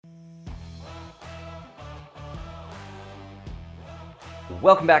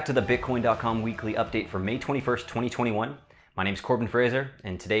Welcome back to the Bitcoin.com weekly update for May 21st, 2021. My name is Corbin Fraser,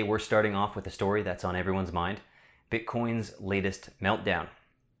 and today we're starting off with a story that's on everyone's mind, Bitcoin's latest meltdown.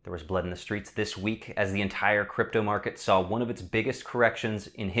 There was blood in the streets this week as the entire crypto market saw one of its biggest corrections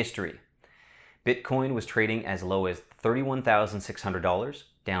in history. Bitcoin was trading as low as $31,600,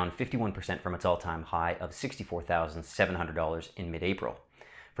 down 51% from its all-time high of $64,700 in mid-April.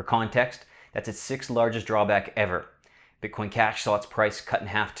 For context, that's its sixth largest drawback ever. Bitcoin Cash saw its price cut in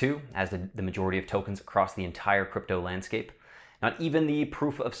half too, as the majority of tokens across the entire crypto landscape. Not even the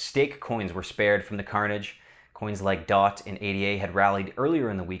proof-of-stake coins were spared from the carnage. Coins like DOT and ADA had rallied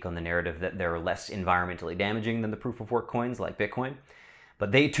earlier in the week on the narrative that they're less environmentally damaging than the proof-of-work coins like Bitcoin.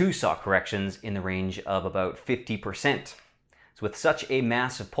 But they too saw corrections in the range of about 50%. So with such a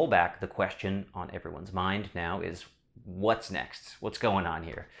massive pullback, the question on everyone's mind now is, what's next? What's going on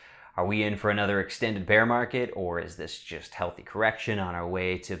here? Are we in for another extended bear market, or is this just healthy correction on our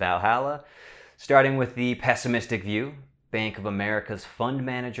way to Valhalla? Starting with the pessimistic view, Bank of America's Fund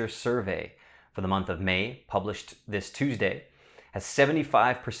Manager Survey for the month of May, published this Tuesday, has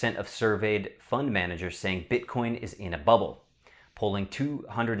 75% of surveyed fund managers saying Bitcoin is in a bubble. Polling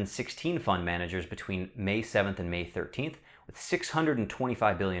 216 fund managers between May 7th and May 13th, with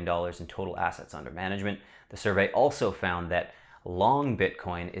 $625 billion in total assets under management, the survey also found that long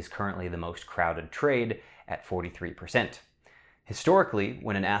Bitcoin is currently the most crowded trade at 43%. Historically,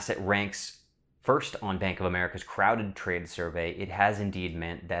 when an asset ranks first on Bank of America's crowded trade survey, it has indeed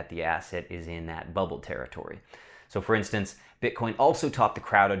meant that the asset is in that bubble territory. So for instance, Bitcoin also topped the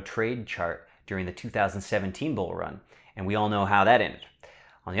crowded trade chart during the 2017 bull run, and we all know how that ended.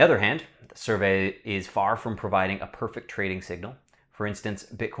 On the other hand, the survey is far from providing a perfect trading signal. For instance,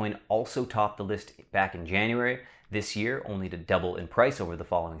 Bitcoin also topped the list back in January this year, only to double in price over the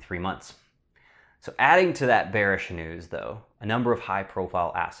following 3 months. So adding to that bearish news, though, a number of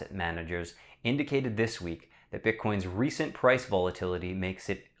high-profile asset managers indicated this week that Bitcoin's recent price volatility makes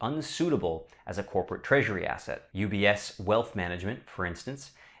it unsuitable as a corporate treasury asset. UBS Wealth Management, for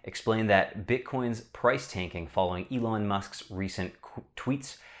instance, explained that Bitcoin's price tanking following Elon Musk's recent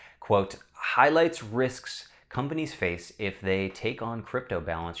tweets, quote, highlights risks companies face if they take on crypto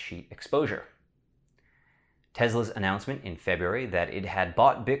balance sheet exposure. Tesla's announcement in February that it had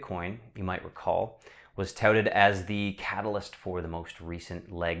bought Bitcoin, you might recall, was touted as the catalyst for the most recent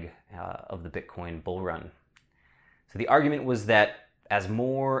leg of the Bitcoin bull run. So the argument was that as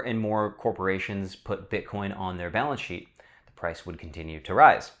more and more corporations put Bitcoin on their balance sheet, the price would continue to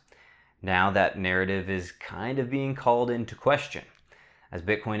rise. Now that narrative is kind of being called into question, as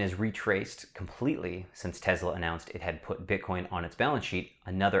Bitcoin is retraced completely since Tesla announced it had put Bitcoin on its balance sheet.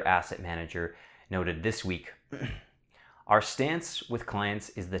 Another asset manager noted this week, our stance with clients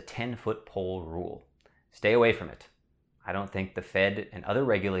is the 10-foot pole rule. Stay away from it. I don't think the Fed and other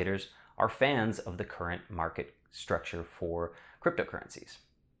regulators are fans of the current market structure for cryptocurrencies.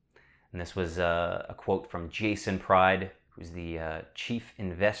 And this was a quote from Jason Pride, who's the Chief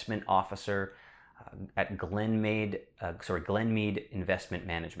Investment Officer at Glenmead Investment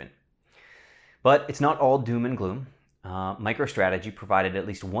Management. But it's not all doom and gloom. MicroStrategy provided at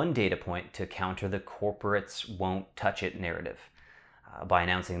least one data point to counter the corporates won't touch it narrative by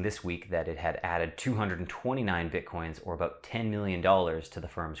announcing this week that it had added 229 Bitcoins, or about $10 million, to the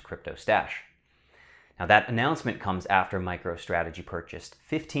firm's crypto stash. Now that announcement comes after MicroStrategy purchased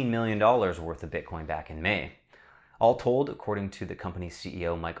 $15 million worth of Bitcoin back in May. All told, according to the company's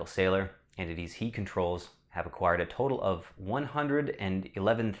CEO Michael Saylor, entities he controls have acquired a total of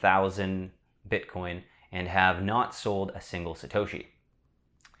 111,000 Bitcoin and have not sold a single Satoshi.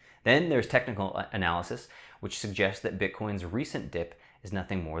 Then there's technical analysis, which suggests that Bitcoin's recent dip is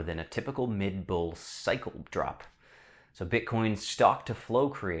nothing more than a typical mid-bull cycle drop. So Bitcoin's stock-to-flow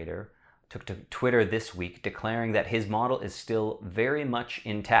creator took to Twitter this week declaring that his model is still very much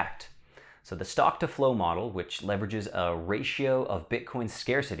intact. So the stock-to-flow model, which leverages a ratio of Bitcoin's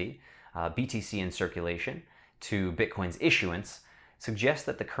scarcity, BTC in circulation, to Bitcoin's issuance, suggests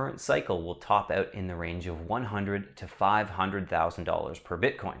that the current cycle will top out in the range of $100,000 to $500,000 per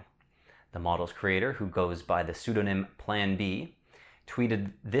Bitcoin. The model's creator, who goes by the pseudonym Plan B,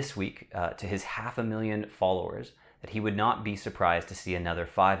 tweeted this week to his 500,000 followers that he would not be surprised to see another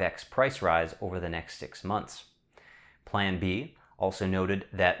 5x price rise over the next 6 months. Plan B also noted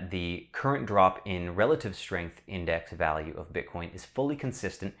that the current drop in relative strength index value of Bitcoin is fully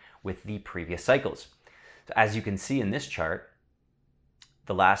consistent with the previous cycles. So as you can see in this chart,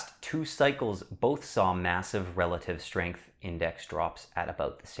 the last 2 cycles both saw massive relative strength index drops at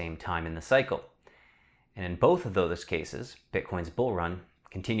about the same time in the cycle. And in both of those cases, Bitcoin's bull run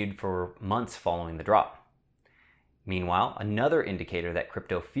continued for months following the drop. Meanwhile, another indicator, that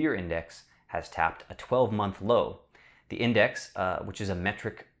crypto fear index, has tapped a 12-month low. The index, which is a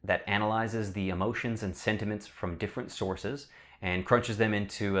metric that analyzes the emotions and sentiments from different sources and crunches them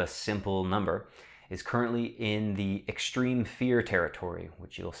into a simple number, is currently in the extreme fear territory,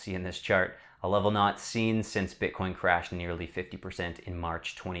 which you'll see in this chart, a level not seen since Bitcoin crashed nearly 50% in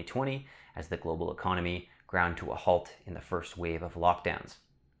March 2020 as the global economy ground to a halt in the first wave of lockdowns.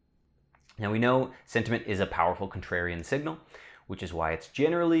 Now, we know sentiment is a powerful contrarian signal, which is why it's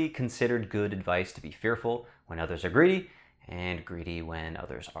generally considered good advice to be fearful when others are greedy, and greedy when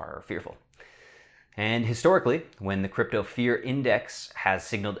others are fearful. And historically, when the crypto fear index has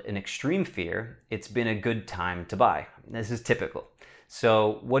signaled an extreme fear, it's been a good time to buy. This is typical.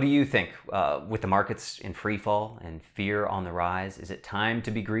 So what do you think? With the markets in free fall and fear on the rise, is it time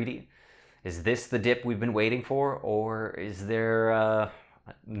to be greedy? Is this the dip we've been waiting for, or is there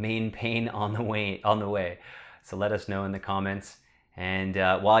main pain on the way? So let us know in the comments. And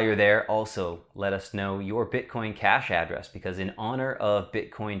while you're there, also let us know your Bitcoin Cash address, because in honor of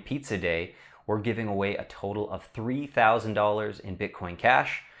Bitcoin Pizza Day, we're giving away a total of $3,000 in Bitcoin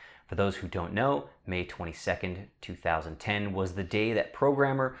Cash. For those who don't know, May 22nd, 2010 was the day that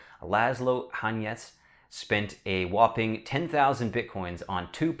programmer Laszlo Hanyecz spent a whopping 10,000 Bitcoins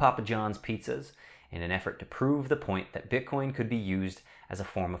on 2 Papa John's pizzas in an effort to prove the point that Bitcoin could be used as a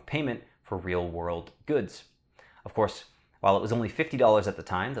form of payment for real-world goods. Of course, while it was only $50 at the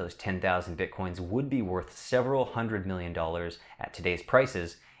time, those 10,000 Bitcoins would be worth several $100 million at today's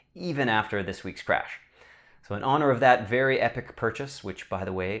prices, even after this week's crash. So in honor of that very epic purchase, which, by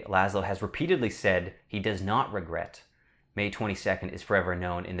the way, Laszlo has repeatedly said he does not regret, May 22nd is forever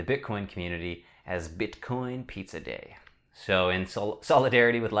known in the Bitcoin community as Bitcoin Pizza Day. So in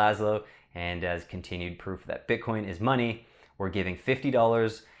solidarity with Laszlo, and as continued proof that Bitcoin is money, we're giving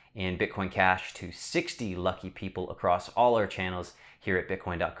 $50 in Bitcoin Cash to 60 lucky people across all our channels here at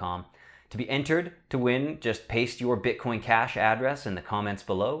Bitcoin.com. To be entered to win, just paste your Bitcoin Cash address in the comments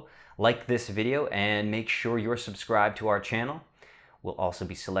below, like this video, and make sure you're subscribed to our channel. We'll also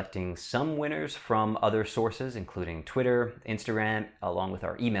be selecting some winners from other sources, including Twitter, Instagram, along with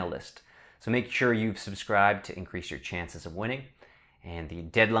our email list. So make sure you've subscribed to increase your chances of winning. And the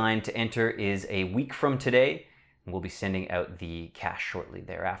deadline to enter is a week from today. We'll be sending out the cash shortly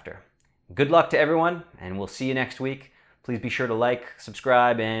thereafter. Good luck to everyone, and we'll see you next week. Please be sure to like,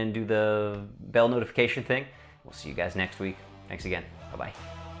 subscribe, and do the bell notification thing. We'll see you guys next week. Thanks again.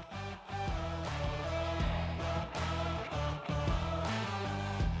 Bye-bye.